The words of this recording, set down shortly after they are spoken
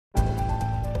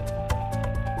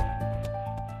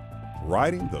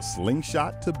riding the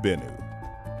Slingshot to Bennu.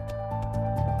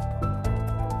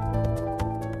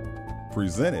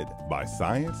 Presented by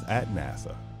Science at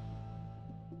NASA.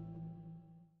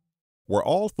 We're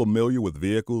all familiar with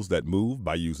vehicles that move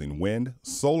by using wind,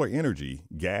 solar energy,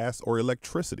 gas, or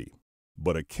electricity.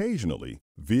 But occasionally,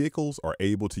 vehicles are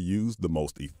able to use the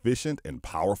most efficient and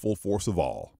powerful force of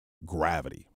all,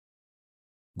 gravity.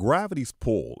 Gravity's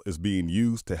pull is being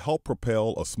used to help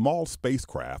propel a small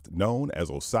spacecraft known as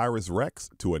Osiris REx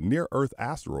to a near-Earth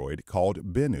asteroid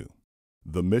called Bennu.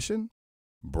 The mission?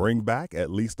 Bring back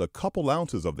at least a couple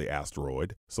ounces of the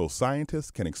asteroid so scientists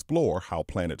can explore how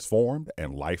planets formed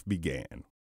and life began.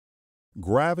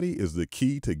 Gravity is the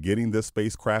key to getting this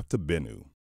spacecraft to Bennu.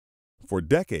 For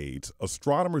decades,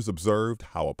 astronomers observed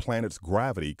how a planet's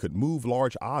gravity could move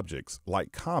large objects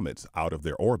like comets out of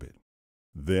their orbit.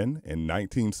 Then, in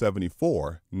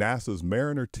 1974, NASA's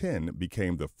Mariner 10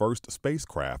 became the first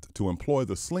spacecraft to employ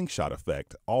the slingshot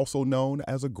effect, also known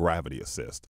as a gravity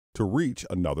assist, to reach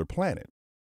another planet.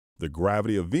 The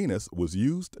gravity of Venus was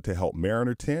used to help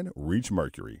Mariner 10 reach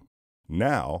Mercury.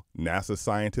 Now, NASA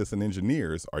scientists and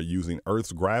engineers are using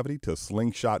Earth's gravity to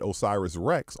slingshot Osiris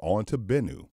REx onto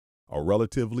Bennu, a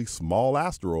relatively small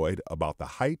asteroid about the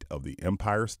height of the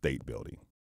Empire State Building.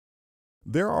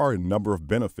 There are a number of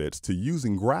benefits to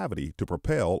using gravity to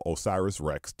propel Osiris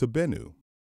REx to Bennu.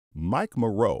 Mike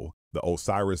Moreau, the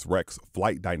Osiris REx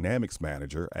Flight Dynamics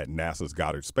Manager at NASA's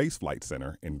Goddard Space Flight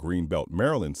Center in Greenbelt,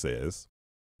 Maryland, says,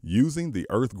 using the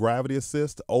Earth gravity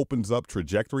assist opens up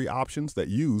trajectory options that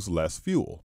use less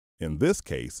fuel. In this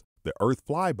case, the Earth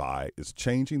flyby is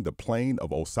changing the plane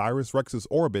of Osiris REx's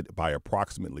orbit by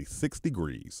approximately 6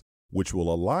 degrees, which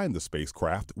will align the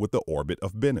spacecraft with the orbit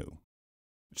of Bennu.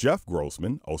 Jeff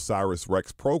Grossman, Osiris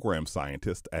REx program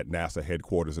scientist at NASA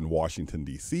headquarters in Washington,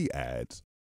 D.C., adds,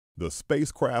 the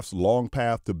spacecraft's long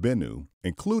path to Bennu,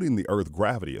 including the Earth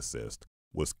gravity assist,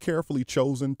 was carefully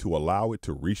chosen to allow it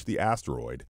to reach the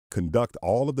asteroid, conduct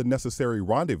all of the necessary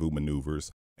rendezvous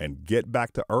maneuvers, and get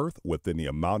back to Earth within the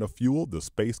amount of fuel the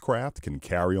spacecraft can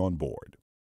carry on board.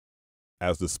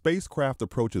 As the spacecraft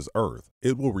approaches Earth,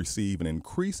 it will receive an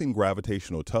increasing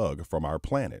gravitational tug from our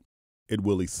planet. It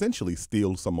will essentially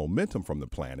steal some momentum from the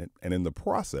planet and in the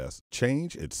process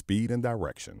change its speed and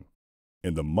direction.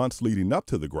 In the months leading up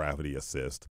to the gravity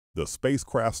assist, the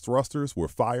spacecraft's thrusters were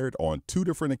fired on 2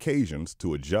 different occasions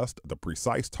to adjust the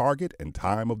precise target and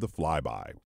time of the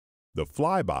flyby. The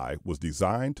flyby was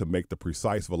designed to make the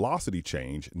precise velocity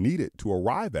change needed to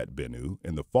arrive at Bennu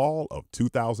in the fall of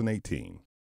 2018.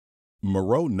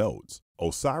 Moreau notes,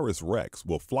 Osiris REx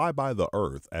will fly by the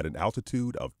Earth at an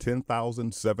altitude of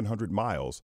 10,700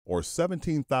 miles or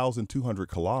 17,200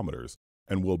 kilometers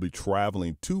and will be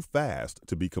traveling too fast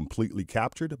to be completely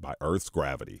captured by Earth's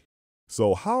gravity.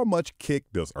 So how much kick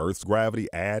does Earth's gravity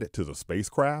add to the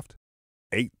spacecraft?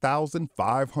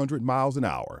 8,500 miles an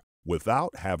hour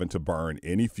without having to burn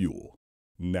any fuel.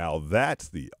 Now that's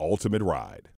the ultimate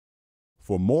ride.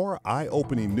 For more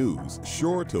eye-opening news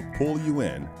sure to pull you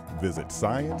in, visit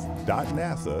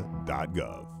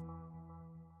science.nasa.gov.